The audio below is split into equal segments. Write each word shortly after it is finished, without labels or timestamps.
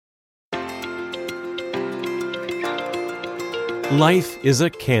Life is a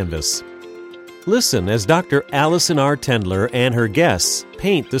canvas. Listen as Dr. Allison R. Tendler and her guests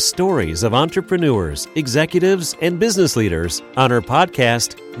paint the stories of entrepreneurs, executives, and business leaders on her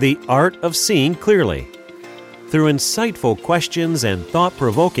podcast, The Art of Seeing Clearly. Through insightful questions and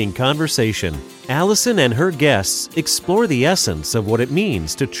thought-provoking conversation, Allison and her guests explore the essence of what it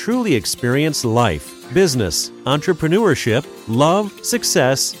means to truly experience life, business, entrepreneurship, love,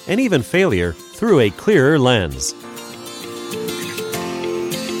 success, and even failure through a clearer lens.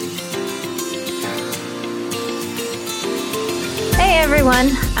 Hey everyone,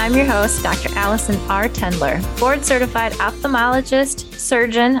 I'm your host, Dr. Allison R. Tendler, board-certified ophthalmologist,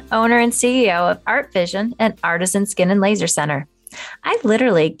 surgeon, owner, and CEO of Art Vision and Artisan Skin and Laser Center. I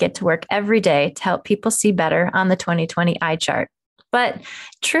literally get to work every day to help people see better on the 20/20 eye chart. But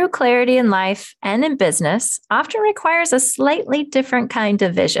true clarity in life and in business often requires a slightly different kind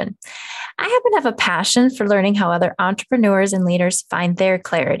of vision. I happen to have a passion for learning how other entrepreneurs and leaders find their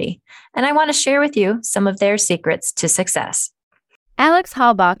clarity, and I want to share with you some of their secrets to success. Alex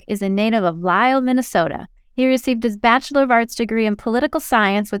Halbach is a native of Lisle, Minnesota. He received his Bachelor of Arts degree in Political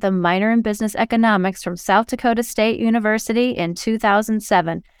Science with a minor in Business Economics from South Dakota State University in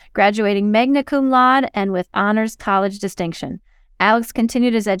 2007, graduating magna cum laude and with honors college distinction. Alex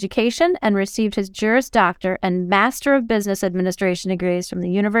continued his education and received his Juris Doctor and Master of Business Administration degrees from the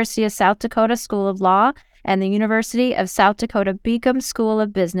University of South Dakota School of Law and the University of South Dakota Beacom School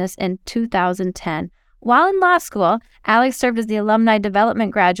of Business in 2010. While in law school, Alex served as the Alumni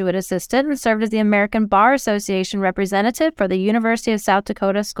Development Graduate Assistant and served as the American Bar Association representative for the University of South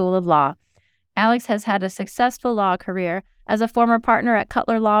Dakota School of Law. Alex has had a successful law career as a former partner at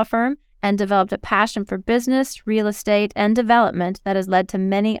Cutler Law Firm and developed a passion for business, real estate, and development that has led to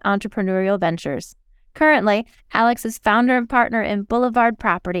many entrepreneurial ventures. Currently, Alex is founder and partner in Boulevard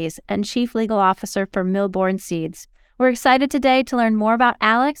Properties and chief legal officer for Milbourne Seeds. We're excited today to learn more about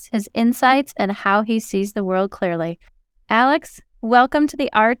Alex, his insights, and how he sees the world clearly. Alex, welcome to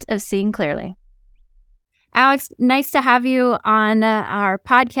the Art of Seeing Clearly. Alex, nice to have you on our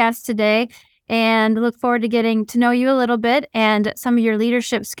podcast today, and look forward to getting to know you a little bit and some of your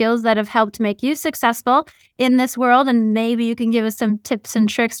leadership skills that have helped make you successful in this world, and maybe you can give us some tips and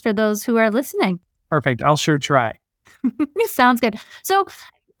tricks for those who are listening. Perfect. I'll sure try. Sounds good. So,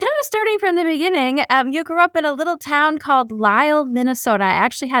 kind of starting from the beginning, you grew up in a little town called Lisle, Minnesota. I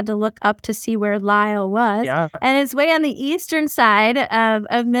actually had to look up to see where Lisle was. Yeah. And it's way on the eastern side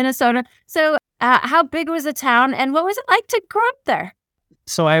of Minnesota. So how big was the town and what was it like to grow up there?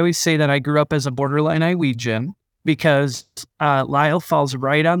 So I always say that I grew up as a borderline Iowegian because Lisle falls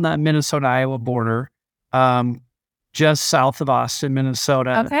right on the Minnesota-Iowa border, just south of Austin,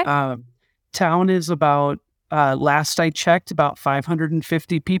 Minnesota. Okay. Town is about, last I checked, about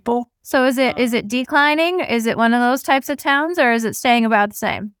 550 people. So is it declining? Is it one of those types of towns, or is it staying about the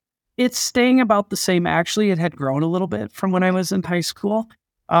same? It's staying about the same. Actually, it had grown a little bit from when I was in high school.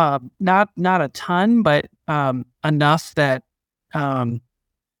 Not a ton, but enough that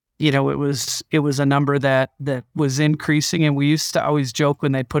it was a number that was increasing. And we used to always joke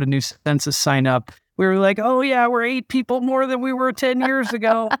when they put a new census sign up. We were like, "Oh yeah, we're 8 people more than we were 10 years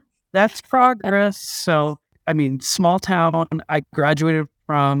ago." That's progress. So, I mean, small town. I graduated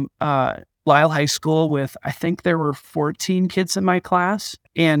from Lisle High School with, I think there were 14 kids in my class,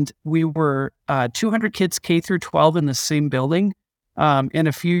 and we were 200 kids K through 12 in the same building. And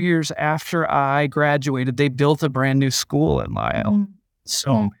a few years after I graduated, they built a brand new school in Lisle. Mm-hmm.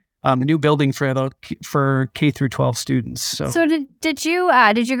 So, a new building for K through 12 students. So did you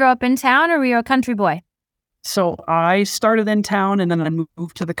grow up in town, or were you a country boy? So I started in town and then I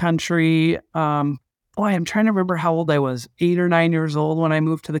moved to the country. I'm trying to remember how old I was, 8 or 9 years old when I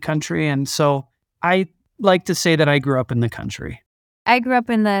moved to the country. And so I like to say that I grew up in the country. I grew up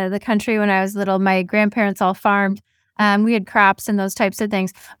in the country when I was little. My grandparents all farmed. We had crops and those types of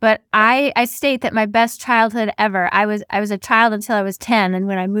things. But I state that my best childhood ever, I was a child until I was 10. And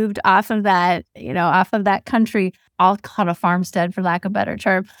when I moved off of that country, I'll call it a farmstead for lack of a better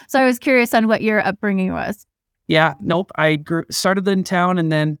term. So I was curious on what your upbringing was. Yeah, nope. I started in town and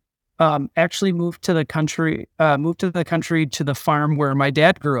then actually moved to the country to the farm where my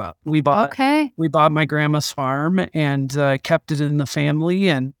dad grew up. We bought my grandma's farm and kept it in the family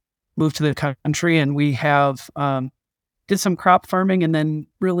and moved to the country. And we have did some crop farming and then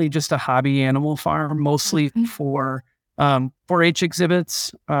really just a hobby animal farm, mostly for 4-H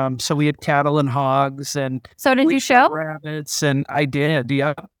exhibits. So we had cattle and hogs and so did you show rabbits? And I did,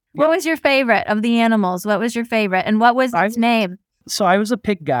 yeah. What was your favorite of the animals? What was your favorite? And what was its name? So I was a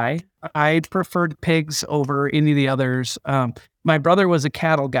pig guy. I preferred pigs over any of the others. My brother was a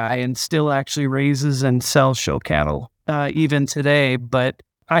cattle guy and still actually raises and sells show cattle. even today. But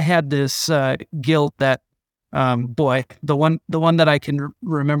I had this guilt that, the one that I can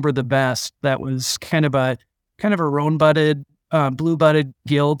remember the best, that was kind of a roan-butted, blue-butted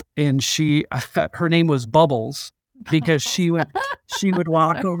guilt, and her name was Bubbles, because she would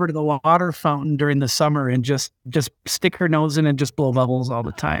walk over to the water fountain during the summer and just stick her nose in and just blow bubbles all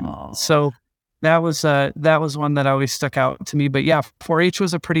the time. So that was one that always stuck out to me. But yeah, 4-H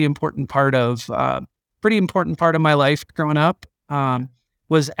was a pretty important part of my life growing up.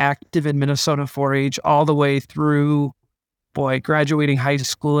 Was active in Minnesota 4-H all the way through, graduating high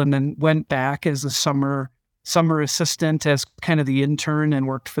school, and then went back as a summer assistant, as kind of the intern, and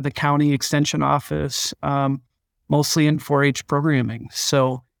worked for the county extension office, mostly in 4-H programming.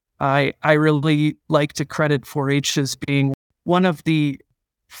 So I really like to credit 4-H as being one of the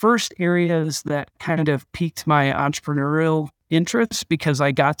first areas that kind of piqued my entrepreneurial interest, because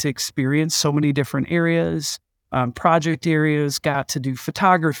I got to experience so many different areas, project areas, got to do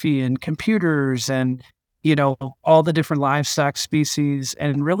photography and computers and, all the different livestock species,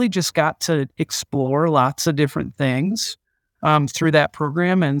 and really just got to explore lots of different things through that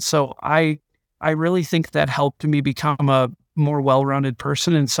program. And so I really think that helped me become a more well-rounded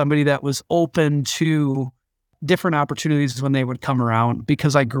person, and somebody that was open to different opportunities when they would come around,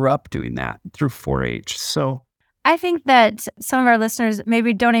 because I grew up doing that through 4-H. So I think that some of our listeners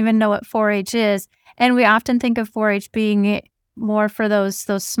maybe don't even know what 4-H is. And we often think of 4-H being more for those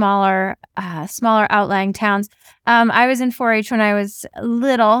smaller outlying towns. I was in 4-H when I was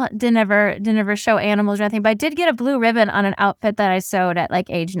little. Didn't ever show animals or anything, but I did get a blue ribbon on an outfit that I sewed at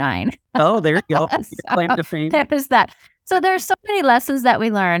like age 9. Oh, there you go. Claim to fame. There's that. So there's so many lessons that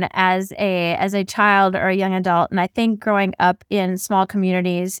we learn as a child or a young adult. And I think growing up in small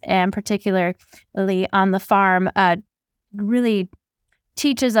communities, and particularly on the farm, really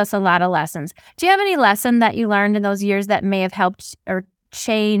teaches us a lot of lessons. Do you have any lesson that you learned in those years that may have helped or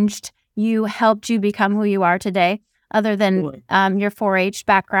helped you become who you are today, other than your 4-H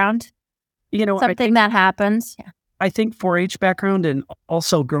background? Something that happens. Yeah. I think 4-H background, and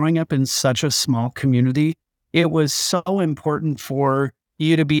also growing up in such a small community, it was so important for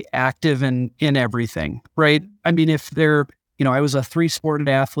you to be active in everything, right? I mean, I was a 3-sport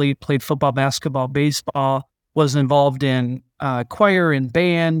athlete, played football, basketball, baseball, was involved in choir and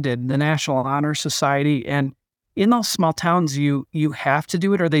band and the National Honor Society. And in those small towns, you have to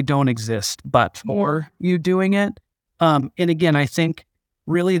do it or they don't exist, but for you doing it. And again, I think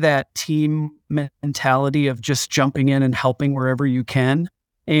really that team mentality of just jumping in and helping wherever you can.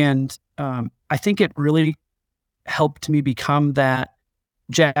 And I think it really helped me become that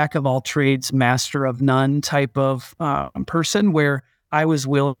jack of all trades, master of none type of person, where I was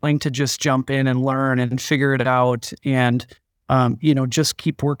willing to just jump in and learn and figure it out, and just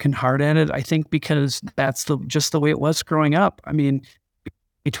keep working hard at it. I think because that's just the way it was growing up. I mean,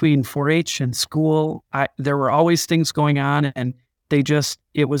 between 4-H and school, there were always things going on, and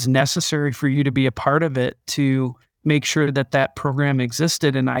it was necessary for you to be a part of it to make sure that program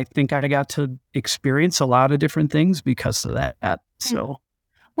existed. And I think I got to experience a lot of different things because of that. So,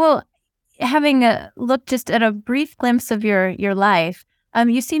 well, having looked just at a brief glimpse of your life,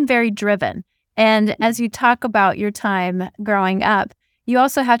 you seem very driven. And as you talk about your time growing up, you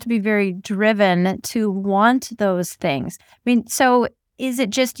also have to be very driven to want those things. I mean, so is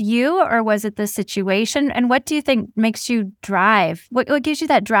it just you, or was it the situation? And what do you think makes you drive? What gives you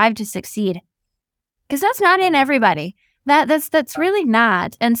that drive to succeed? Because that's not in everybody. That's really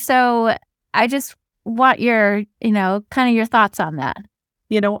not. And so I just want your, kind of your thoughts on that.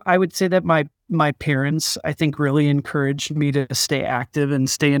 I would say that my parents, I think, really encouraged me to stay active and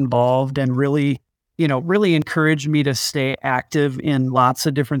stay involved, and really encouraged me to stay active in lots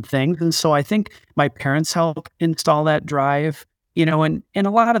of different things. And so I think my parents helped install that drive, and a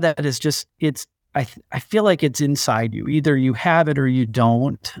lot of that is just, I feel like it's inside you. Either you have it or you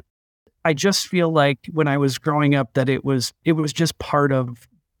don't. I just feel like when I was growing up that it was just part of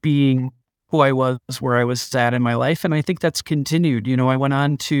being who I was, where I was at in my life. And I think that's continued. I went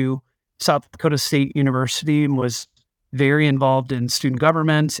on to South Dakota State University and was very involved in student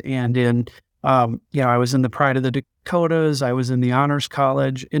government, and in, I was in the Pride of the Dakotas, I was in the Honors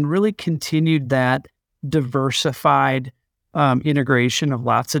College, and really continued that diversified integration of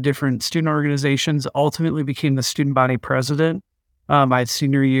lots of different student organizations. Ultimately became the student body president my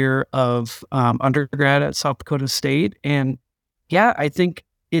senior year of undergrad at South Dakota State. And yeah, I think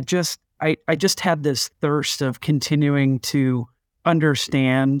I just had this thirst of continuing to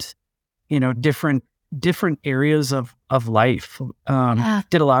understand, different areas of life.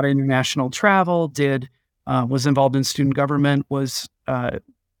 Did a lot of international travel, was involved in student government, was,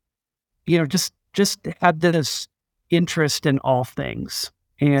 just had this interest in all things.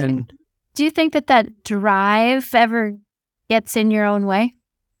 And do you think that drive ever gets in your own way?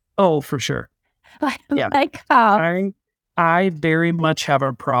 oh, for sure. Yeah. Like how? I very much have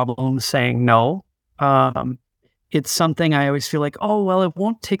a problem saying no. It's something I always feel like, oh, well, it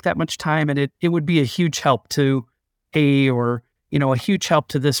won't take that much time, and it would be a huge help to or, a huge help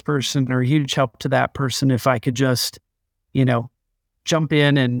to this person or a huge help to that person if I could just, jump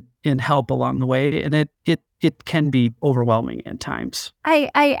in and help along the way. And it can be overwhelming at times.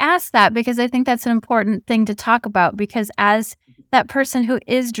 I ask that because I think that's an important thing to talk about, because as that person who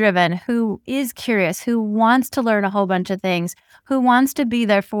is driven, who is curious, who wants to learn a whole bunch of things, who wants to be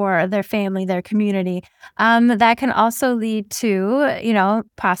there for their family, their community, that can also lead to,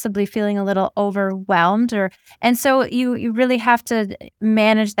 possibly feeling a little overwhelmed. And so you really have to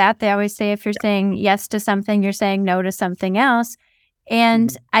manage that. They always say if you're saying yes to something, you're saying no to something else.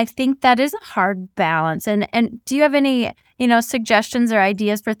 And I think that is a hard balance. And do you have any, suggestions or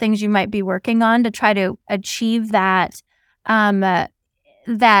ideas for things you might be working on to try to achieve that? That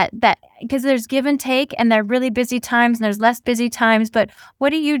because there's give and take, and there are really busy times and there's less busy times. But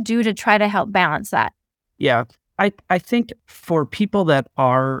what do you do to try to help balance that? Yeah, I think for people that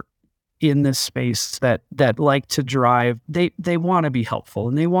are in this space that like to drive, they want to be helpful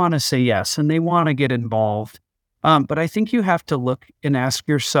and they want to say yes and they want to get involved. But I think you have to look and ask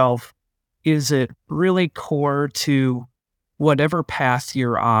yourself, is it really core to whatever path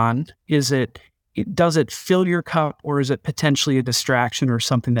you're on? Does it fill your cup, or is it potentially a distraction or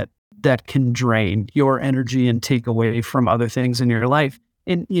something that can drain your energy and take away from other things in your life?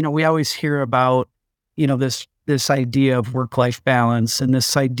 And, we always hear about, this idea of work-life balance and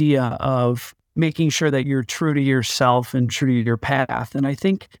this idea of making sure that you're true to yourself and true to your path. And I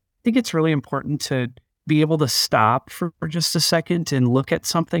think it's really important to be able to stop for just a second and look at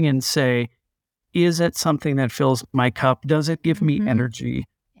something and say, is it something that fills my cup? Does it give me energy?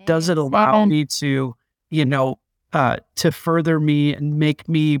 Does it allow me to, to further me and make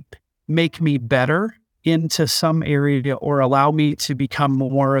me better into some area, or allow me to become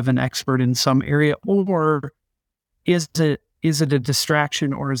more of an expert in some area? Or is it a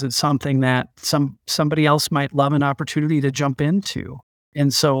distraction, or is it something that somebody else might love an opportunity to jump into?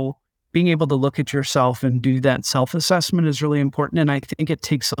 And so being able to look at yourself and do that self-assessment is really important. And I think it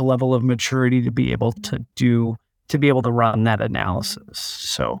takes a level of maturity to be able to run that analysis.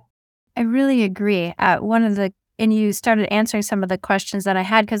 So I really agree. And you started answering some of the questions that I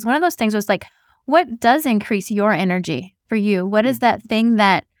had, because one of those things was like, what does increase your energy for you? What is that thing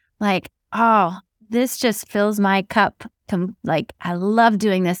that this just fills my cup? Like, I love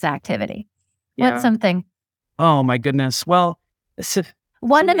doing this activity. Yeah. What's something? Oh my goodness. Well,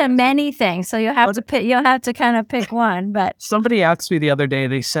 one of the many things. So you'll have to kind of pick one. But somebody asked me the other day,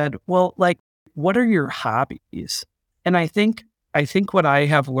 they said, well, like, what are your hobbies? And I think what I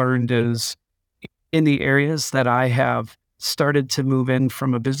have learned is, in the areas that I have started to move in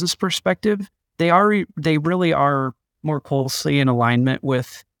from a business perspective, they really are more closely in alignment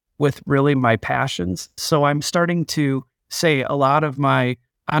with really my passions. So I'm starting to say a lot of my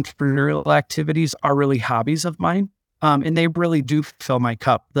entrepreneurial activities are really hobbies of mine. And they really do fill my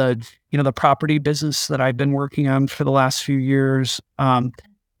cup. The property business that I've been working on for the last few years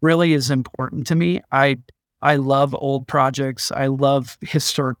really is important to me. I love old projects. I love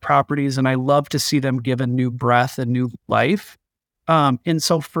historic properties, and I love to see them given new breath and new life. And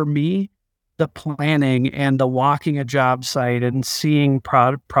so for me, the planning and the walking a job site and seeing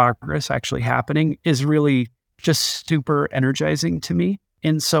progress actually happening is really just super energizing to me.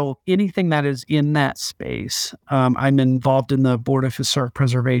 And so anything that is in that space, I'm involved in the Board of Historic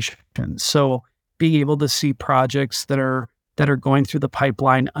Preservation. So being able to see projects that are going through the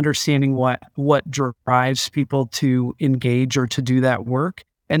pipeline, understanding what drives people to engage or to do that work,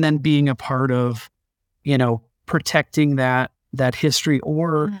 and then being a part of, protecting that history,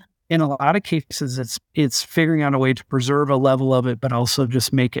 or in a lot of cases, it's figuring out a way to preserve a level of it, but also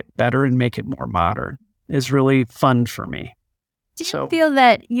just make it better and make it more modern is really fun for me. Do you feel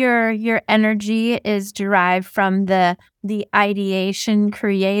that your energy is derived from the ideation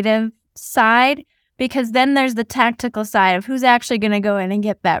creative side? Because then there's the tactical side of who's actually going to go in and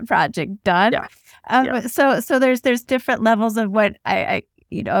get that project done. Yeah. So there's different levels of what I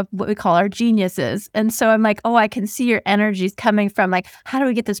what we call our geniuses. And so I'm like, I can see your energies coming from like, how do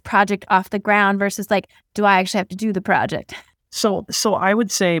we get this project off the ground versus like, do I actually have to do the project? So I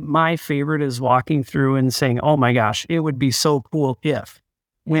would say my favorite is walking through and saying, oh my gosh, it would be so cool if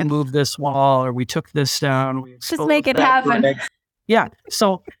we moved this wall, or we took this down. We just make it happen. Yeah.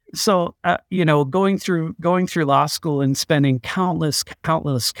 So So, going through law school and spending countless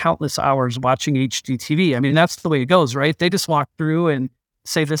hours watching HGTV. I mean, that's the way it goes, right? They just walk through and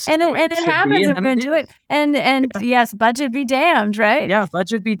say this, and it happens if we do it. And yes, budget be damned, right? Yeah,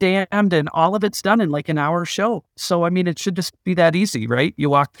 budget be damned, and all of it's done in like an hour show. So, I mean, it should just be that easy, right? You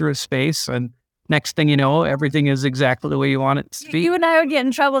walk through a space, and next thing you know, everything is exactly the way you want it to be. You and I would get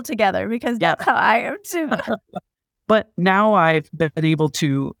in trouble together because that's how I am too. But now I've been able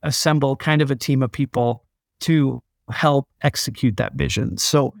to assemble kind of a team of people to help execute that vision.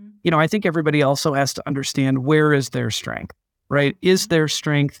 So, I think everybody also has to understand, where is their strength, right? Is there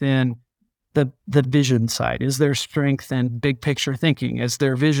strength in the vision side? Is there strength in big picture thinking? Is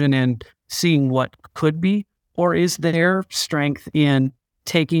there vision in seeing what could be? Or is there strength in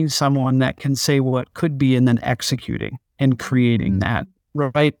taking someone that can say what could be and then executing and creating that,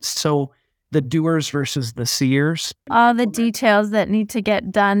 right? So the doers versus the seers. All the details that need to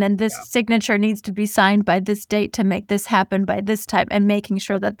get done, and this signature needs to be signed by this date to make this happen by this time, and making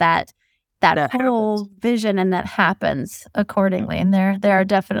sure that whole happens. Vision and that happens accordingly. And there are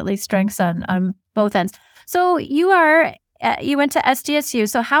definitely strengths on both ends. So you went to SDSU.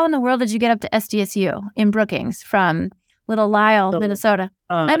 So how in the world did you get up to SDSU in Brookings from Little Lisle, Minnesota?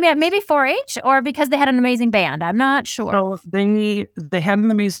 I mean, maybe 4-H, or because they had an amazing band. I'm not sure. So they had an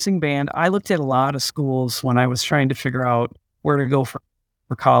amazing band. I looked at a lot of schools when I was trying to figure out where to go for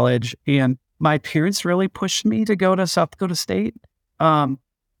college, and my parents really pushed me to go to South Dakota State. I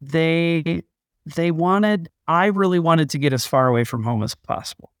really wanted to get as far away from home as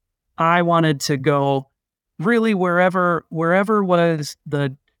possible. I wanted to go really wherever was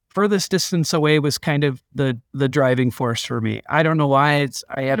the furthest distance away was kind of the driving force for me. I don't know why.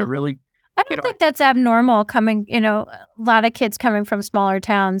 I had a really... I don't think that's abnormal coming, a lot of kids coming from smaller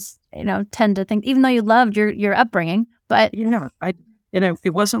towns, tend to think, even though you loved your upbringing, but...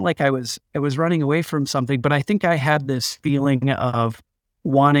 It wasn't like I was running away from something, but I think I had this feeling of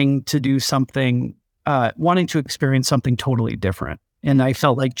wanting to do something, wanting to experience something totally different. And I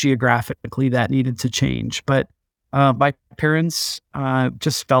felt like geographically that needed to change. But my parents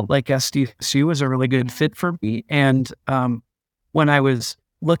just felt like SDSU was a really good fit for me. And when I was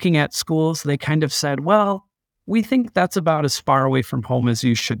looking at schools, they kind of said, well, we think that's about as far away from home as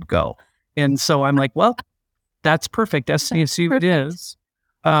you should go. And so I'm like, well, that's perfect. SDSU it is.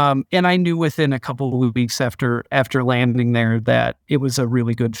 And I knew within a couple of weeks after landing there that it was a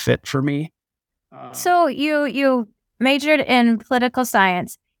really good fit for me. So you majored in political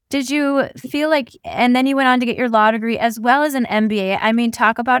science. Did you feel like, and then you went on to get your law degree as well as an MBA? I mean,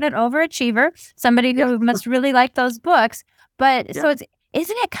 talk about an overachiever, somebody who must really like those books. But so isn't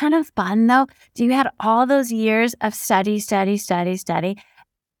it kind of fun though? You had all those years of study,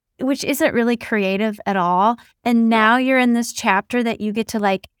 which isn't really creative at all. And now you're in this chapter that you get to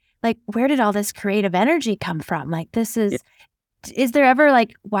like, where did all this creative energy come from? Like, is there ever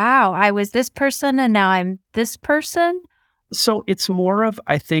like, wow, I was this person and now I'm this person? So it's more of,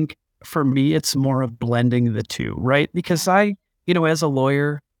 I think for me, it's more of blending the two, right? Because as a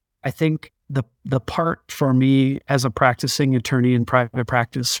lawyer, I think the part for me as a practicing attorney in private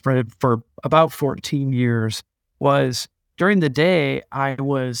practice for about 14 years was during the day, I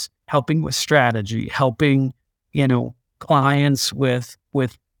was helping with strategy, helping, clients with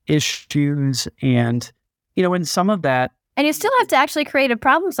issues and, and some of that. And you still have to actually create a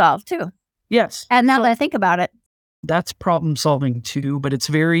problem solve too. Yes. And now that I think about it. That's problem solving too, but it's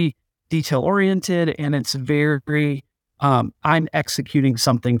very detail oriented and it's very, I'm executing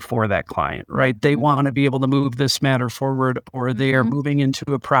something for that client, right? They want to be able to move this matter forward, or they are moving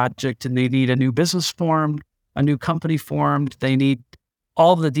into a project and they need a new business formed, a new company formed. They need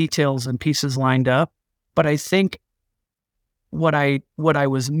all the details and pieces lined up. But I think what I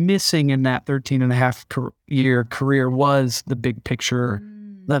was missing in that 13.5-year career was the big picture,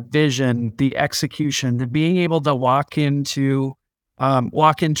 the vision, the execution, the being able to walk into a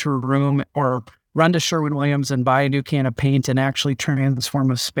room or run to Sherwin-Williams and buy a new can of paint and actually transform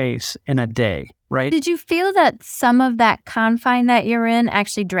a space in a day, right? Did you feel that some of that confine that you're in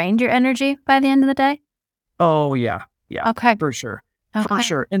actually drained your energy by the end of the day? Oh, yeah. Yeah. Okay. For sure. Okay. For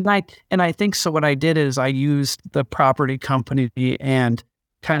sure. And I think so what I did is I used the property company and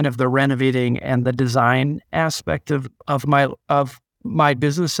kind of the renovating and the design aspect of my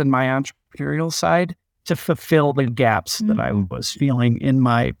business and my entrepreneurial side to fulfill the gaps that I was feeling in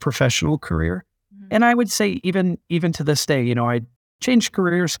my professional career. And I would say even to this day, I changed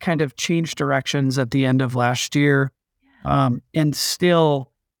careers, kind of changed directions at the end of last year. And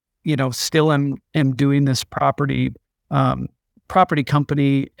still am doing this property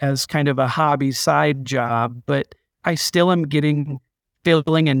company as kind of a hobby side job, but I still am getting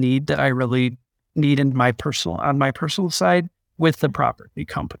filling a need that I really need on my personal side with the property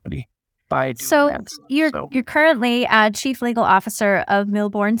company by doing So that. you're currently Chief Legal Officer of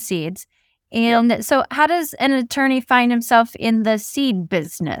Millborn Seeds. And so how does an attorney find himself in the seed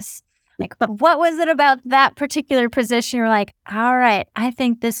business? Like, what was it about that particular position? You're like, all right, I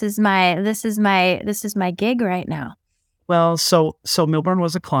think this is my gig right now. Well, so Millburn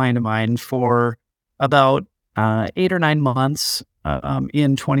was a client of mine for about 8 or 9 months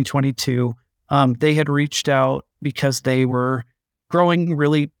in 2022. They had reached out because they were growing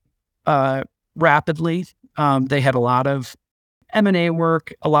really rapidly. They had a lot of M&A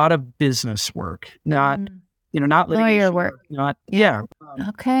work, a lot of business work, not Lawyer work.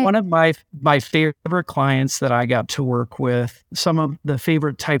 Okay. One of my favorite clients that I got to work with, some of the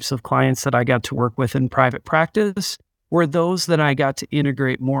favorite types of clients that I got to work with in private practice were those that I got to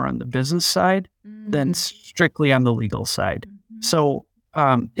integrate more on the business side than strictly on the legal side. So,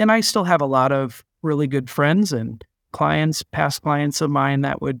 and I still have a lot of really good friends and clients, past clients of mine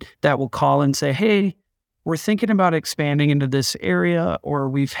that will call and say, hey, we're thinking about expanding into this area, or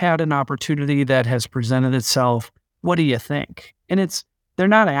we've had an opportunity that has presented itself. What do you think? And they're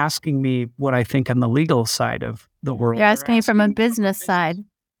not asking me what I think on the legal side of the world. You're asking me from a business side.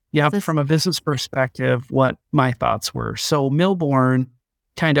 Yeah, from a business perspective, what my thoughts were. So Millborn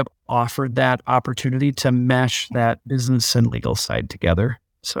kind of offered that opportunity to mesh that business and legal side together.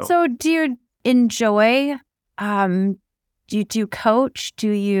 So do you enjoy, do you coach? Do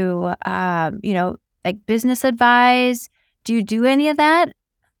you, like business advise? Do you do any of that?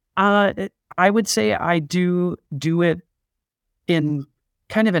 I would say I do it in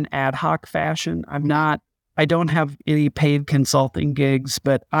kind of an ad hoc fashion. I don't have any paid consulting gigs,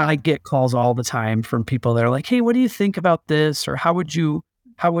 but I get calls all the time from people that are like, hey, what do you think about this? Or how would you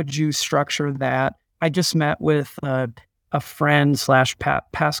structure that? I just met with a friend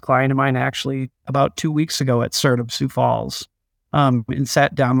 / past client of mine actually about 2 weeks ago at Startup Sioux Falls, and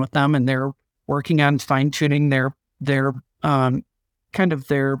sat down with them, and they're working on fine-tuning their kind of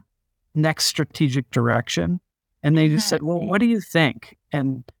their next strategic direction. And they just said, well, what do you think?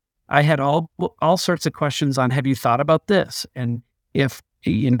 And I had all sorts of questions on, have you thought about this? And if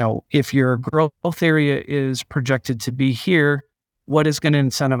your growth area is projected to be here, what is going to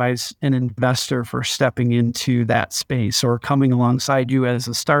incentivize an investor for stepping into that space or coming alongside you as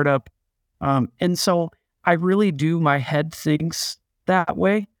a startup? And so I really do, my head thinks that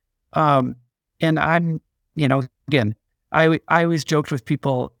way. And I'm, again, I always joked with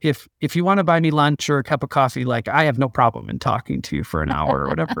people, if you want to buy me lunch or a cup of coffee, like I have no problem in talking to you for an hour or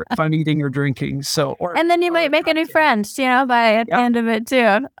whatever, if I'm eating or drinking. And then you might make a new friend, by the end of it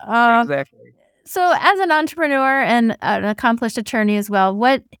too. Exactly. So as an entrepreneur and an accomplished attorney as well,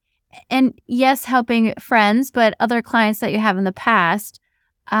 helping friends, but other clients that you have in the past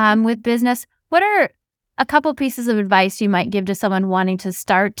with business, what are a couple pieces of advice you might give to someone wanting to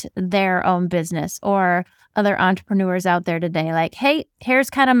start their own business, or other entrepreneurs out there today? Like, hey, here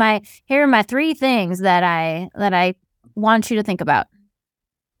are my 3 things that I want you to think about.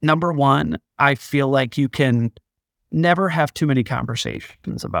 Number 1, I feel like you can never have too many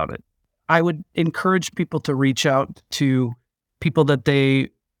conversations about it. I would encourage people to reach out to people that they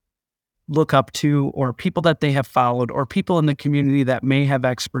look up to, or people that they have followed, or people in the community that may have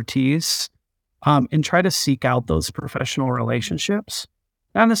expertise, and try to seek out those professional relationships.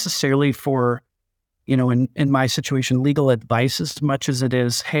 Not necessarily for, in my situation, legal advice as much as it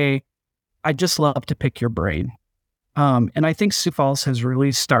is, hey, I just love to pick your brain. And I think Sioux Falls has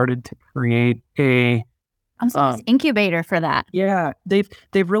really started to create a incubator for that. Yeah, they've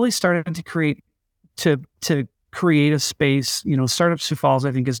really started to create a space. Startup Sioux Falls,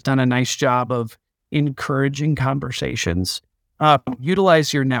 I think, has done a nice job of encouraging conversations.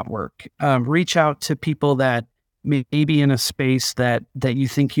 Utilize your network. Reach out to people that may be in a space that you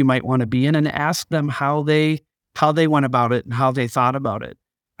think you might want to be in, and ask them how they went about it and how they thought about it.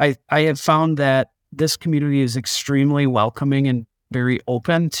 I have found that this community is extremely welcoming and very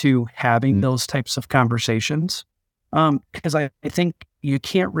open to having those types of conversations. Because I think you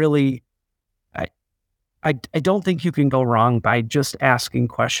can't really, I don't think you can go wrong by just asking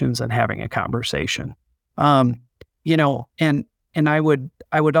questions and having a conversation. And I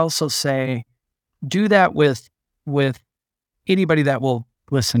would also say, do that with anybody that will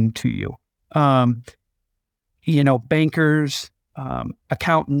listen to you. Bankers,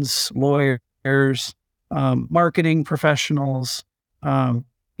 accountants, lawyers, marketing professionals,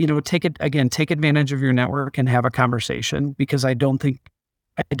 take advantage of your network and have a conversation, because I don't think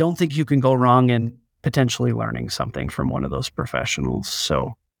you can go wrong in potentially learning something from one of those professionals.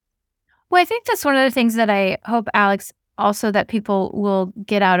 So, well, I think that's one of the things that I hope Alex also that people will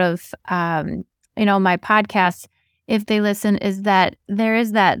get out of, my podcast if they listen is that there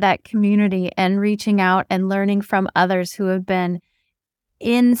is that community and reaching out and learning from others who have been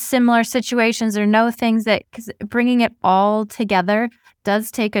in similar situations or know things because bringing it all together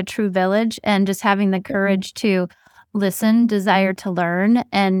does take a true village, and just having the courage to listen, desire to learn,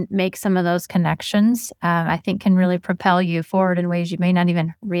 and make some of those connections, I think can really propel you forward in ways you may not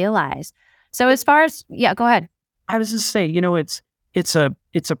even realize. So as far as, go ahead. I was just saying, it's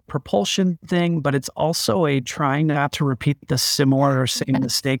a propulsion thing, but it's also a trying not to repeat the similar or same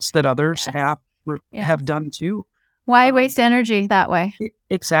mistakes that others have done too. Why waste energy that way?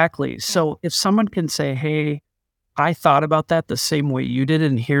 Exactly. So if someone can say, hey, I thought about that the same way you did,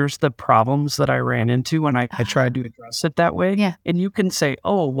 and here's the problems that I ran into when I tried to address it that way. Yeah. And you can say,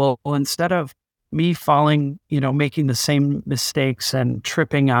 oh, well, instead of me falling, making the same mistakes and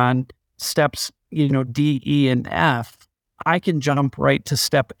tripping on steps, D, E, and F, I can jump right to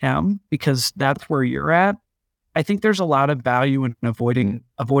step M because that's where you're at. I think there's a lot of value in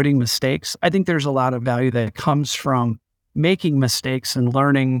avoiding mistakes. I think there's a lot of value that comes from making mistakes and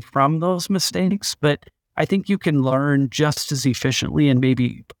learning from those mistakes. But I think you can learn just as efficiently and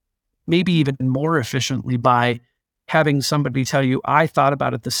maybe even more efficiently by having somebody tell you, I thought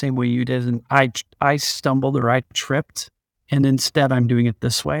about it the same way you did, and I stumbled or I tripped, and instead I'm doing it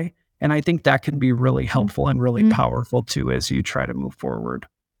this way. And I think that can be really helpful and really powerful too as you try to move forward.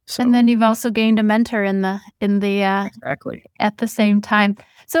 So, and then you've also gained a mentor in the exactly at the same time.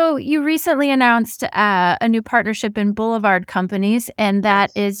 So you recently announced a new partnership in Boulevard Companies, and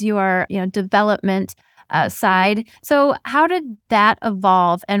that is your development side. So how did that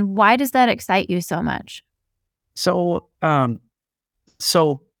evolve, and why does that excite you so much? So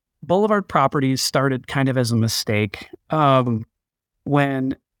Boulevard Properties started kind of as a mistake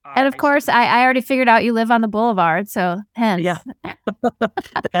when. And of course, I already figured out you live on the boulevard, so hence. Yeah,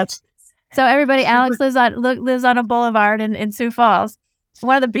 that's. So everybody, Alex lives on a boulevard in Sioux Falls,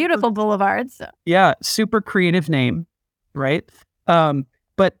 one of the beautiful boulevards. So. Yeah, super creative name, right?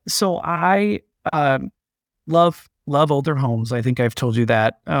 But so I love older homes. I think I've told you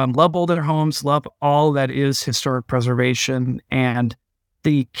that. Love older homes. Love all that is historic preservation and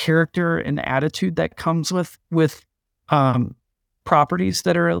the character and attitude that comes with properties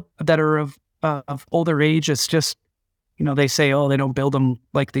that are of older age. It's just, they say, oh, they don't build them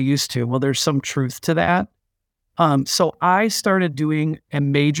like they used to. Well, there's some truth to that. So I started doing a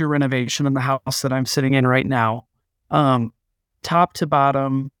major renovation in the house that I'm sitting in right now, top to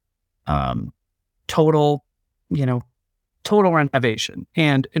bottom, total renovation.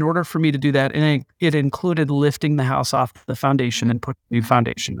 And in order for me to do that, it included lifting the house off the foundation and putting new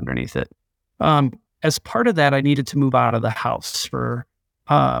foundation underneath it. As part of that, I needed to move out of the house for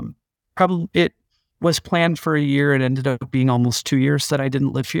probably, it was planned for a year. It ended up being almost 2 years that I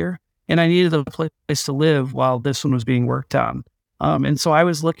didn't live here. And I needed a place to live while this one was being worked on. And so I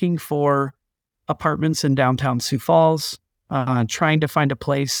was looking for apartments in downtown Sioux Falls, trying to find a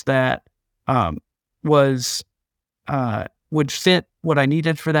place that would fit what I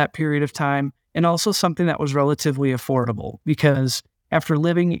needed for that period of time, and also something that was relatively affordable. Because after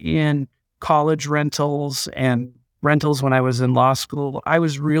living in college rentals and rentals when I was in law school, I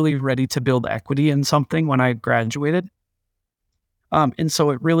was really ready to build equity in something when I graduated. And so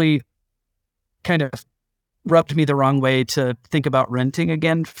it really kind of rubbed me the wrong way to think about renting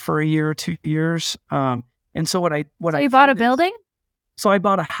again for a year or 2 years. And so you bought a building? So I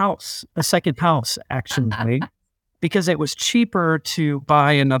bought a house, a second house, actually, because it was cheaper to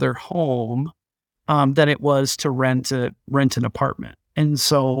buy another home than it was to rent an apartment. And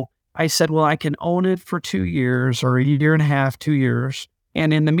so I said, well, I can own it for 2 years or a year and a half, 2 years.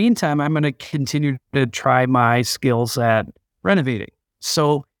 And in the meantime, I'm going to continue to try my skills at renovating.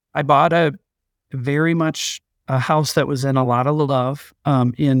 So I bought a house that was in a lot of love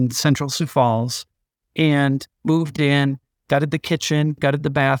in Central Sioux Falls, and moved in, gutted the kitchen, gutted the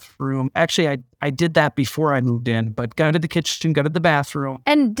bathroom. Actually, I did that before I moved in, but gutted the kitchen, gutted the bathroom.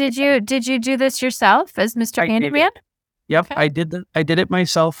 And did you do this yourself as Mr. Handyman? Yep, okay. I did it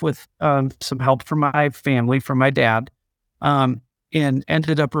myself with some help from my family, from my dad, and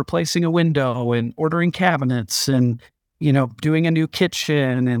ended up replacing a window and ordering cabinets and doing a new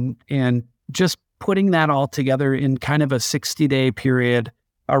kitchen and just putting that all together in kind of a 60-day period,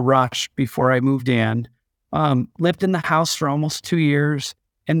 a rush before I moved in. Lived in the house for almost 2 years,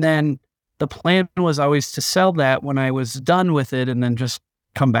 and then the plan was always to sell that when I was done with it, and then just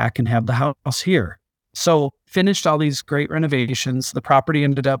come back and have the house here. So finished all these great renovations. The property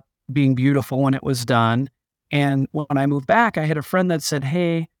ended up being beautiful when it was done. And when I moved back, I had a friend that said,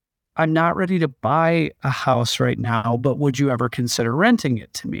 hey, I'm not ready to buy a house right now, but would you ever consider renting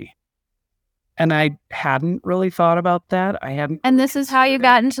it to me? And I hadn't really thought about that. And this is how you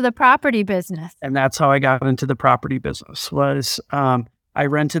got into the property business. And that's how I got into the property business was, I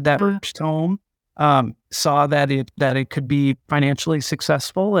rented that first home, saw that it could be financially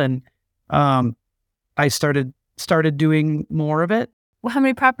successful. And, I started doing more of it. Well, how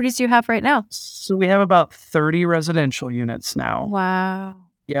many properties do you have right now? So we have about 30 residential units now. Wow.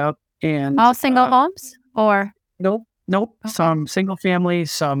 Yep. And all single homes or? Nope. Okay. Some single family,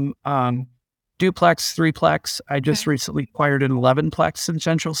 some, duplex, threeplex. I just recently acquired an 11-plex in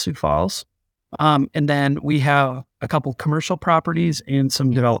Central Sioux Falls. And then we have a couple commercial properties and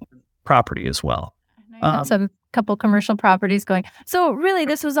some development property as well. That's a couple commercial properties going. So really,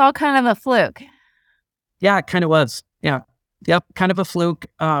 this was all kind of a fluke. Yeah, it kind of was. Yeah. Yep. Kind of a fluke.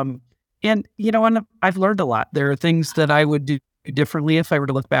 And and I've learned a lot. There are things that I would do differently if I were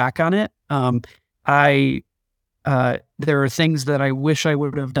to look back on it. There are things that I wish I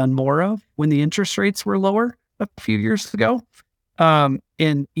would have done more of when the interest rates were lower a few years ago. I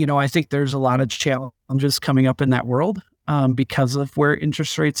think there's a lot of challenges coming up in that world because of where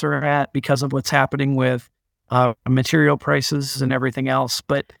interest rates are at, because of what's happening with material prices and everything else.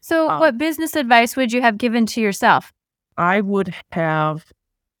 But so what business advice would you have given to yourself? I would have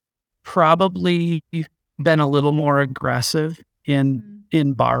probably been a little more aggressive in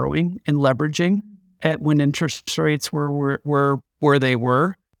borrowing and leveraging at when interest rates were where they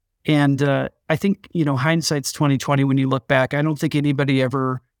were. And I think, hindsight's 2020 when you look back. I don't think anybody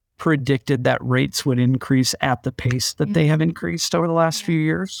ever predicted that rates would increase at the pace that they have increased over the last few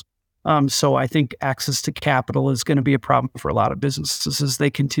years. So I think access to capital is going to be a problem for a lot of businesses as they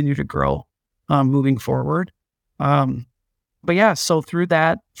continue to grow moving forward. But yeah, so through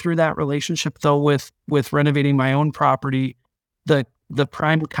that relationship though, with renovating my own property, the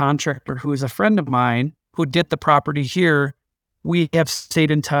prime contractor, who is a friend of mine who did the property here, we have stayed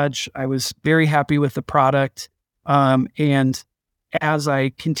in touch. I was very happy with the product. And as I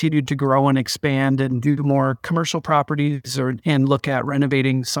continued to grow and expand and do more commercial properties and look at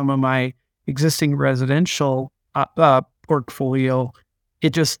renovating some of my existing residential portfolio,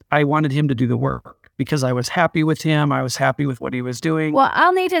 I wanted him to do the work because I was happy with him. I was happy with what he was doing. Well,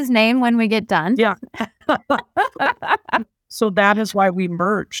 I'll need his name when we get done. Yeah. So that is why we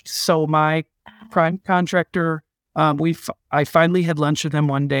merged. So my prime contractor, I finally had lunch with him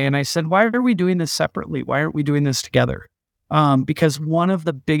one day and I said, why are we doing this separately? Why aren't we doing this together? Because one of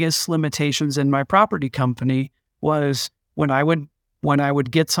the biggest limitations in my property company was when I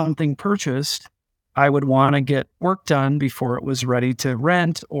would get something purchased, I would want to get work done before it was ready to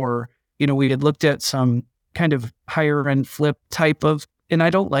rent, or, we had looked at some kind of higher end flip type of, and I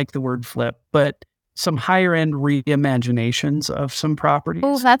don't like the word flip, but some higher end reimaginations of some properties.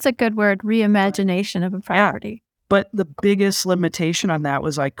 Oh, that's a good word, reimagination of a property. Yeah. But the biggest limitation on that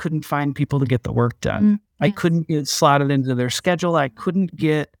was I couldn't find people to get the work done. I couldn't get slotted into their schedule. I couldn't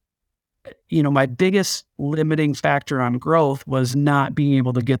get, my biggest limiting factor on growth was not being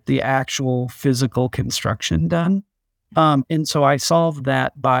able to get the actual physical construction done. And so I solved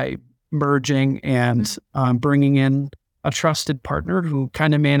that by merging and bringing in a trusted partner who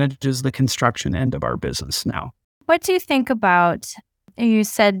kind of manages the construction end of our business now. What do you think about, you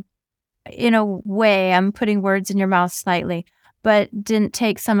said, in a way, I'm putting words in your mouth slightly, but didn't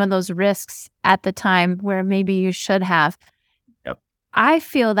take some of those risks at the time where maybe you should have. Yep. I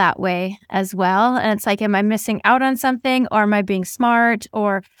feel that way as well. And it's like, am I missing out on something, or am I being smart?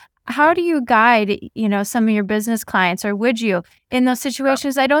 Or how do you guide, some of your business clients, or would you in those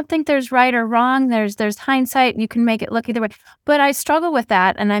situations? I don't think there's right or wrong. There's hindsight. You can make it look either way, but I struggle with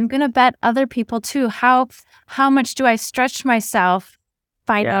that. And I'm going to bet other people too. How much do I stretch myself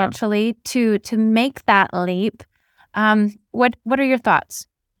financially to make that leap? What are your thoughts?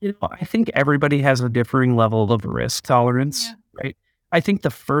 I think everybody has a differing level of risk tolerance, right? I think the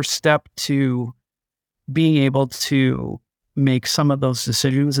first step to being able to make some of those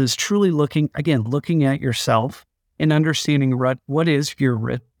decisions is truly looking at yourself and understanding what is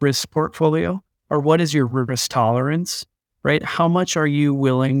your risk portfolio, or what is your risk tolerance, right? How much are you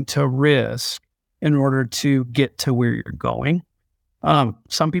willing to risk in order to get to where you're going?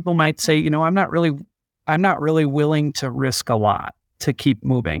 Some people might say, I'm not really willing to risk a lot to keep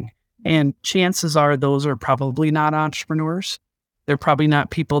moving. And chances are those are probably not entrepreneurs. They're probably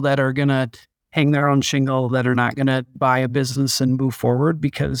not people that are going to hang their own shingle, that are not going to buy a business and move forward,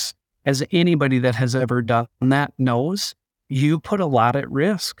 because as anybody that has ever done that knows, you put a lot at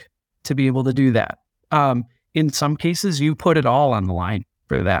risk to be able to do that. In some cases, you put it all on the line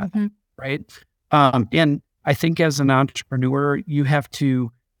for that, right? And I think as an entrepreneur, you have to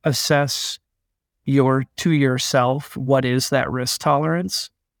assess to yourself, what is that risk tolerance?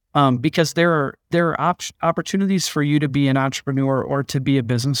 Because there are opportunities for you to be an entrepreneur or to be a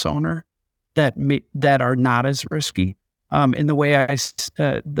business owner that are not as risky. In the way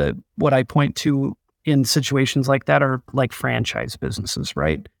what I point to in situations like that are like franchise businesses,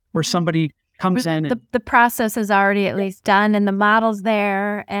 right? Where somebody comes in and the process is already at least done and the model's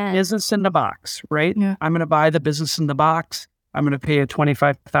there, and business in the box, right? Yeah. I'm going to buy the business in the box. I'm going to pay a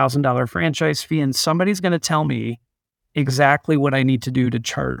 $25,000 franchise fee, and somebody's going to tell me exactly what I need to do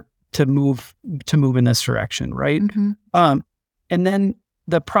to move in this direction, right? Mm-hmm. And then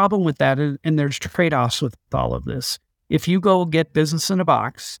the problem with that is, and there's trade-offs with all of this. If you go get business in a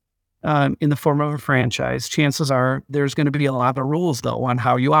box in the form of a franchise, chances are there's going to be a lot of rules though on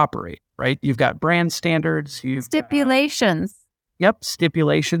how you operate, right? You've got brand standards, Stipulations.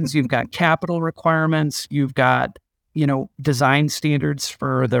 Stipulations. You've got capital requirements. You've got, design standards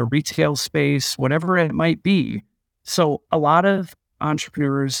for the retail space, whatever it might be. So a lot of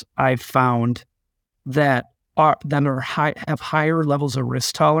entrepreneurs I've found that have higher levels of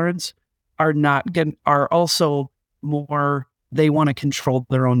risk tolerance are also more, they want to control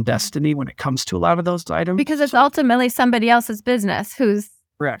their own destiny when it comes to a lot of those items. Because it's ultimately somebody else's business who's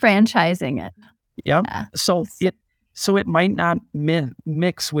Correct. franchising it. Yep. Yeah. So it might not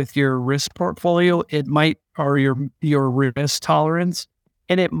mix with your risk portfolio. It might, or your risk tolerance,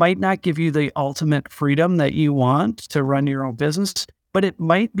 and it might not give you the ultimate freedom that you want to run your own business, but it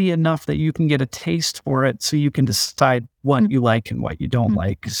might be enough that you can get a taste for it so you can decide what you like and what you don't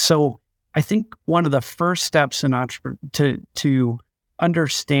like. So I think one of the first steps in to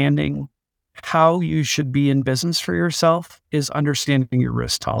understanding how you should be in business for yourself is understanding your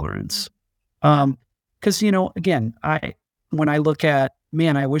risk tolerance. Because, again, when I look at,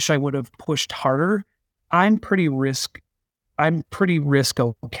 man, I wish I would have pushed harder. I'm pretty risk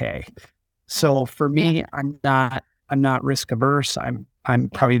okay. So for me, I'm not risk averse. I'm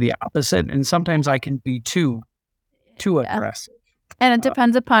probably the opposite. And sometimes I can be too aggressive. And it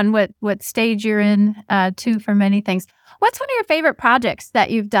depends upon what stage you're in, too, for many things. What's one of your favorite projects that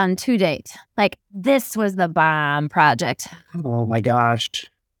you've done to date? Like, this was the bomb project. Oh my gosh.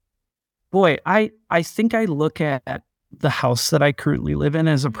 Boy, I think I look at the house that I currently live in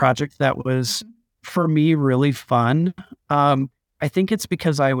as a project that was, for me, really fun. I think it's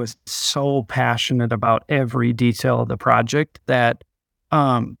because I was so passionate about every detail of the project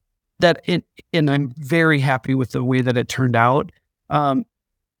and I'm very happy with the way that it turned out. I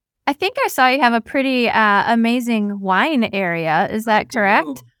think I saw you have a pretty amazing wine area. Is that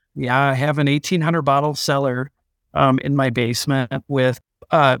correct? Yeah, I have an 1,800 bottle cellar in my basement with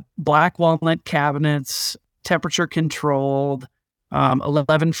black walnut cabinets, temperature controlled,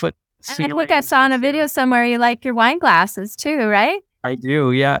 11-foot I think I saw in a video somewhere you like your wine glasses too, right? I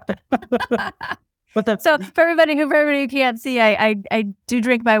do, yeah. So for everybody who can't see, I do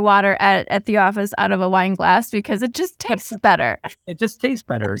drink my water at the office out of a wine glass because it just tastes better. It just tastes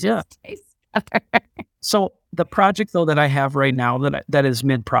better, yeah. So the project though that I have right now that is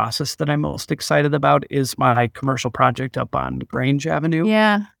mid-process that I'm most excited about is my commercial project up on Grange Avenue.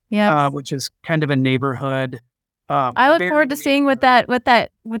 Yeah. Which is kind of a neighborhood. I look forward to seeing what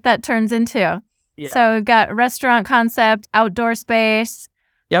that turns into. Yeah. So we've got restaurant concept, outdoor space.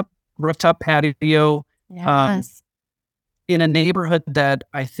 Yep. Rooftop patio. Yes. In a neighborhood that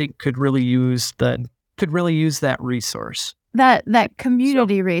I think could really use that resource. That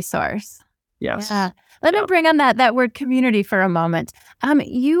community resource. Yes. Yeah. Let me bring on that word community for a moment.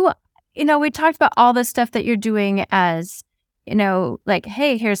 We talked about all the stuff that you're doing as, like,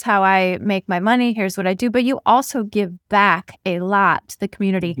 hey, here's how I make my money. Here's what I do. But you also give back a lot to the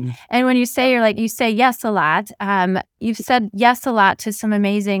community. Mm-hmm. And when you say you say yes a lot, you've said yes a lot to some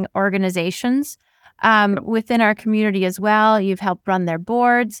amazing organizations within our community as well. You've helped run their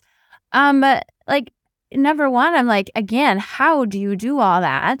boards. Number one, I'm like, again, how do you do all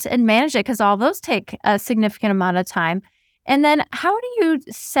that and manage it? Because all those take a significant amount of time. And then how do you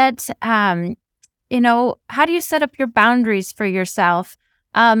set, how do you set up your boundaries for yourself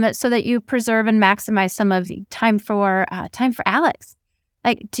so that you preserve and maximize some of the time for Alex?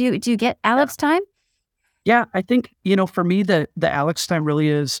 Like, do you get Alex time? Yeah, I think, for me, the Alex time really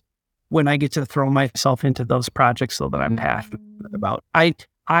is when I get to throw myself into those projects that I'm passionate about.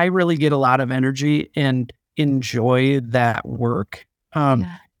 I really get a lot of energy and enjoy that work.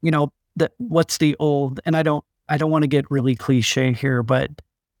 What's the old, and I don't want to get really cliche here, but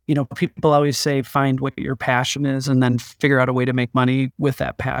people always say, find what your passion is and then figure out a way to make money with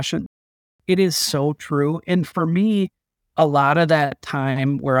that passion. It is so true. And for me, a lot of that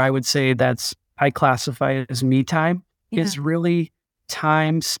time where I would say I classify it as me time is really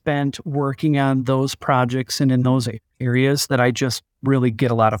time spent working on those projects and in those areas that I just really get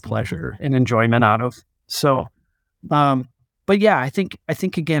a lot of pleasure and enjoyment out of. So, but yeah, I think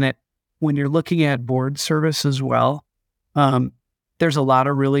again, when you're looking at board service as well, there's a lot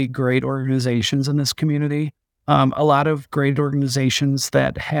of really great organizations in this community. A lot of great organizations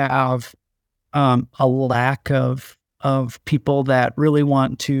that have a lack of people that really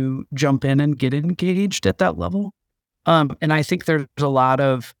want to jump in and get engaged at that level. And I think there's a lot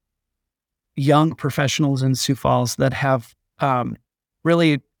of young professionals in Sioux Falls that have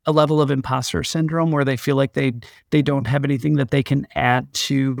really a level of imposter syndrome where they feel like they don't have anything that they can add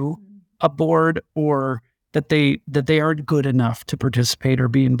to a board, or that they aren't good enough to participate or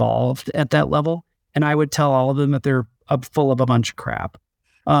be involved at that level. And I would tell all of them that they're full of a bunch of crap,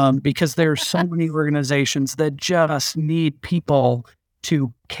 because there are so many organizations that just need people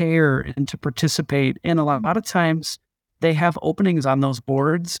to care and to participate. And a lot of times they have openings on those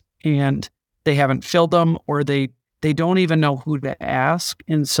boards and they haven't filled them, or they don't even know who to ask.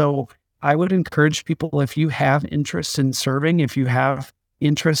 And so I would encourage people, if you have interest in serving, if you have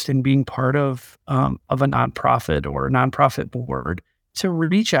interest in being part of a nonprofit or a nonprofit board, to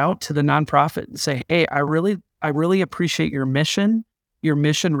reach out to the nonprofit and say, hey, I really appreciate your mission. Your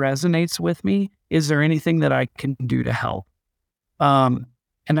mission resonates with me. Is there anything that I can do to help? And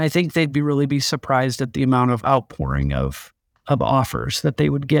I think they'd really be surprised at the amount of outpouring of offers that they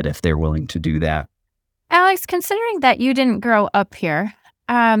would get if they're willing to do that. Alex, considering that you didn't grow up here,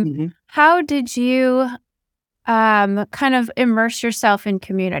 how did you kind of immerse yourself in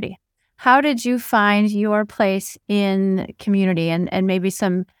community? How did you find your place in community, and maybe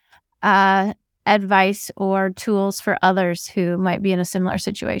some advice or tools for others who might be in a similar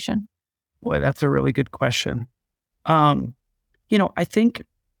situation? Boy, that's a really good question. I think,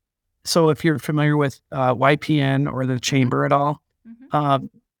 so if you're familiar with YPN or the Chamber at all,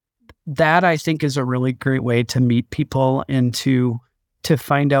 that I think is a really great way to meet people and to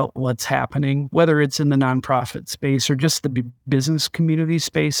find out what's happening, whether it's in the nonprofit space or just the business community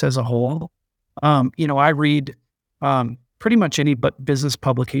space as a whole. I read pretty much any business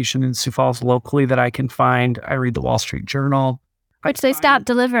publication in Sioux Falls locally that I can find. I read the Wall Street Journal. Which they stopped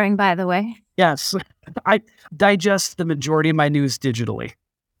delivering, by the way. Yes. I digest the majority of my news digitally.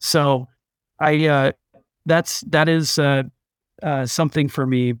 So that is something for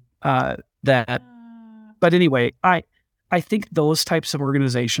me but anyway, I think those types of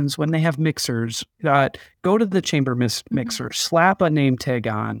organizations, when they have mixers, go to the Chamber mixer, slap a name tag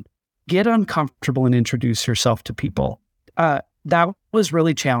on, get uncomfortable and introduce yourself to people. That was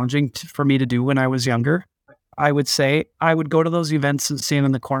really challenging for me to do when I was younger. I would say I would go to those events and stand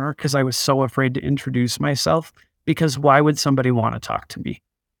in the corner because I was so afraid to introduce myself, because why would somebody want to talk to me?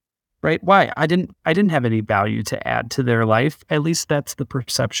 Right? Why? I didn't have any value to add to their life. At least that's the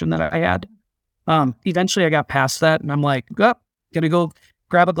perception that I had. Eventually I got past that and I'm like, gonna go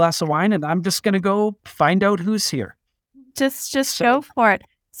grab a glass of wine and I'm just gonna go find out who's here. Just go for it.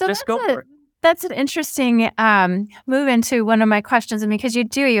 So just go for it. That's an interesting move into one of my questions. Because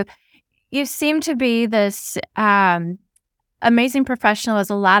you seem to be this amazing professional,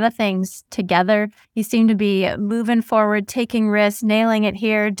 as a lot of things together. You seem to be moving forward, taking risks, nailing it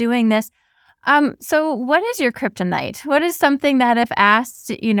here, doing this. So what is your kryptonite? What is something that, if asked,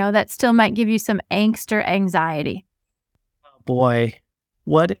 that still might give you some angst or anxiety? Oh boy,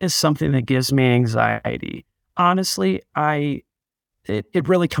 what is something that gives me anxiety? Honestly, it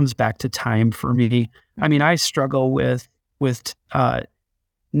really comes back to time for me. I mean, I struggle with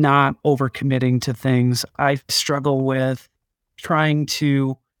not overcommitting to things. I struggle with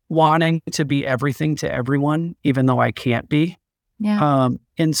wanting to be everything to everyone, even though I can't be. Yeah.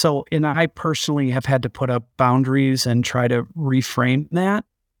 And I personally have had to put up boundaries and try to reframe that,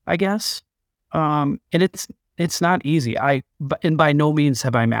 I guess. And it's not easy. And by no means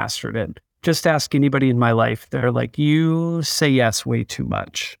have I mastered it. Just ask anybody in my life. They're like, you say yes way too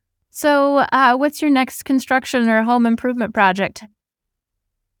much. So what's your next construction or home improvement project?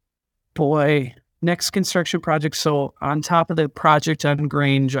 Boy, next construction project. So on top of the project on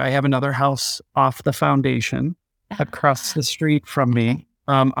Grange, I have another house off the foundation across the street from me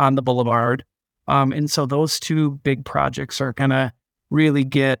on the boulevard. And so those two big projects are going to really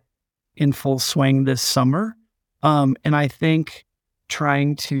get in full swing this summer. And I think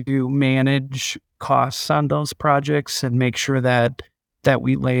trying to manage costs on those projects and make sure that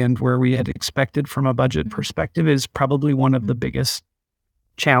we land where we had expected from a budget perspective is probably one of the biggest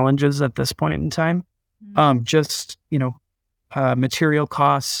challenges at this point in time. Material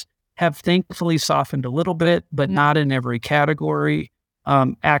costs have thankfully softened a little bit, but not in every category.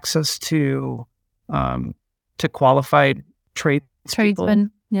 Access to qualified trades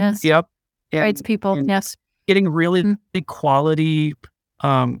Tradesmen, yes. Yep. Tradespeople, And yes. getting really quality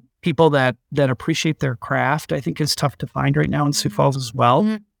people that appreciate their craft, I think is tough to find right now in Sioux Falls as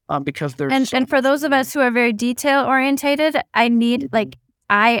well. Because there's and for those of us who are very detail orientated, I need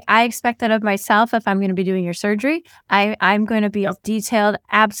I expect that of myself. If I'm going to be doing your surgery, I'm going to be as detailed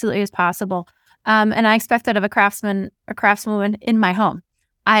absolutely as possible. And I expect that of a craftsman or craftswoman in my home.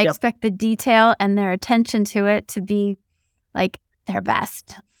 I expect the detail and their attention to it to be like their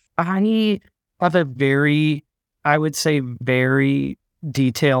best. I have a I would say very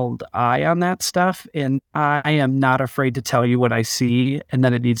detailed eye on that stuff. And I am not afraid to tell you what I see and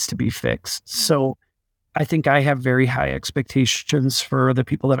that it needs to be fixed. So I think I have very high expectations for the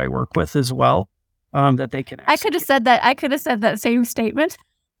people that I work with as well, that they can execute. I could have said that same statement.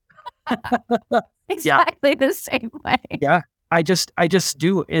 Exactly the same way. Yeah. I just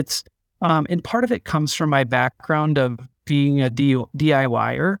do. It's, and part of it comes from my background of being a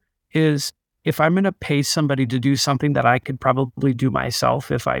DIYer is if I'm going to pay somebody to do something that I could probably do myself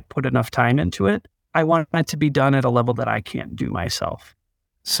if I put enough time into it, I want it to be done at a level that I can't do myself.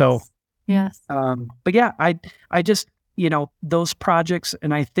 So, yes. But yeah, I just, those projects,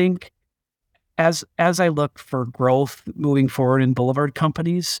 and I think as I look for growth moving forward in Boulevard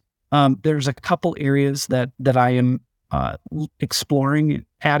companies, there's a couple areas that I am exploring,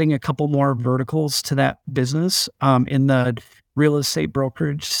 adding a couple more verticals to that business in the real estate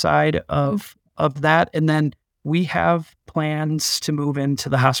brokerage side of that. And then we have plans to move into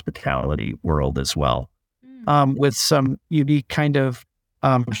the hospitality world as well, with some unique kind of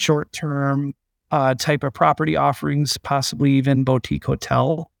short-term type of property offerings, possibly even boutique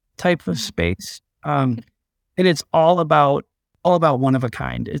hotel type of space. And it's all about one of a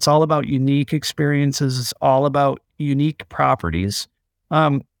kind. It's all about unique experiences. It's all about unique properties.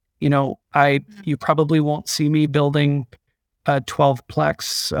 You probably won't see me building a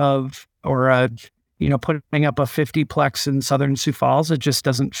 12-plex putting up a 50-plex in Southern Sioux Falls. It just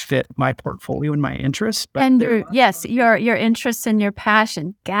doesn't fit my portfolio and my interest. But and your interest and your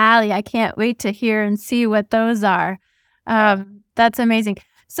passion. Golly, I can't wait to hear and see what those are. That's amazing.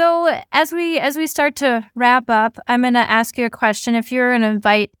 So as we start to wrap up, I'm going to ask you a question. If you're going to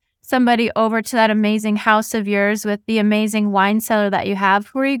invite somebody over to that amazing house of yours with the amazing wine cellar that you have,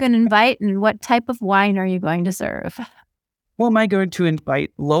 who are you going to invite and what type of wine are you going to serve? Who am I going to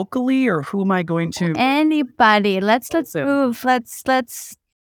invite locally, or who am I going to? Anybody. Let's move. Let's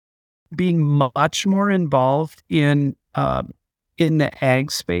being much more involved in the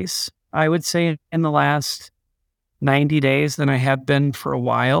ag space, I would say, in the last 90 days than I have been for a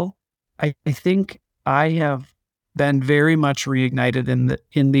while. I think I have been very much reignited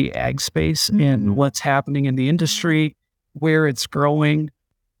in the ag space and what's happening in the industry, where it's growing,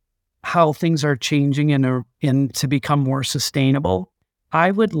 how things are changing and to become more sustainable.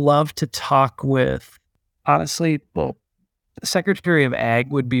 I would love to talk with, honestly, the Secretary of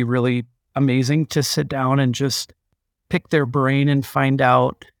Ag would be really amazing to sit down and just pick their brain and find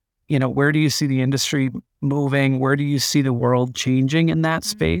out, where do you see the industry moving? Where do you see the world changing in that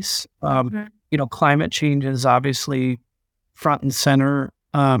space? Climate change is obviously front and center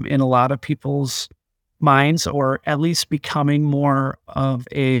in a lot of people's minds, or at least becoming more of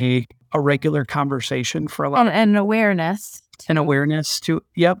a regular conversation for a lot. And awareness. And awareness too.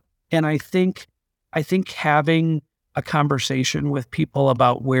 Yep. And I think having a conversation with people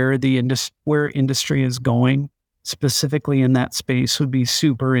about where industry is going, specifically in that space, would be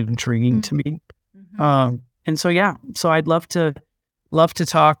super intriguing to me. And so I'd love to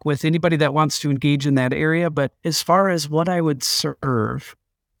talk with anybody that wants to engage in that area. But as far as what I would serve,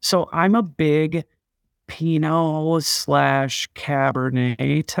 so I'm a big Pinot /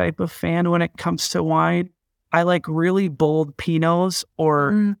 Cabernet type of fan when it comes to wine. I like really bold Pinots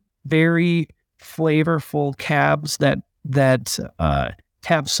or very flavorful Cabs that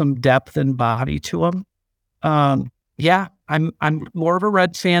have some depth and body to them. I'm more of a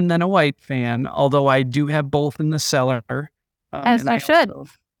red fan than a white fan, although I do have both in the cellar. As I should.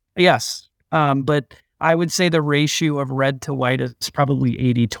 Yes. But I would say the ratio of red to white is probably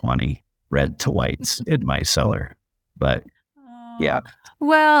 80-20 red to whites in my cellar. But yeah.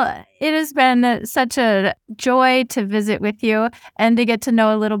 Well, it has been such a joy to visit with you and to get to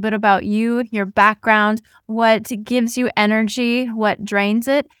know a little bit about you, your background, what gives you energy, what drains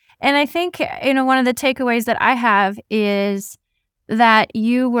it. And I think, one of the takeaways that I have is that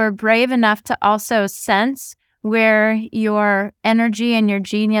you were brave enough to also sense where your energy and your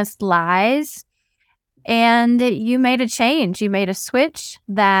genius lies. And you made a change. You made a switch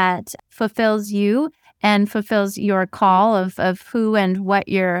that fulfills you and fulfills your call of who and what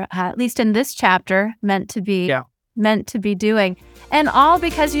you're, at least in this chapter, meant to be meant to be doing. And all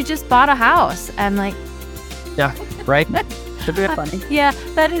because you just bought a house. And like, yeah, right? Should be funny. Yeah,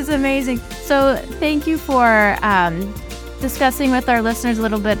 that is amazing. So thank you for discussing with our listeners a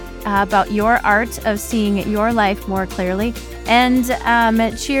little bit about your art of seeing your life more clearly. And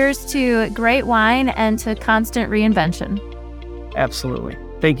cheers to great wine and to constant reinvention. Absolutely.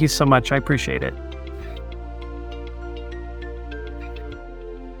 Thank you so much. I appreciate it.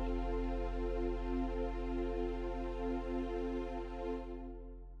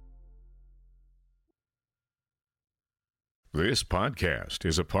 This podcast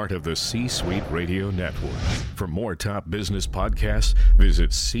is a part of the C-Suite Radio Network. For more top business podcasts,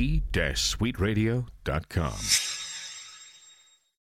 visit c-suiteradio.com.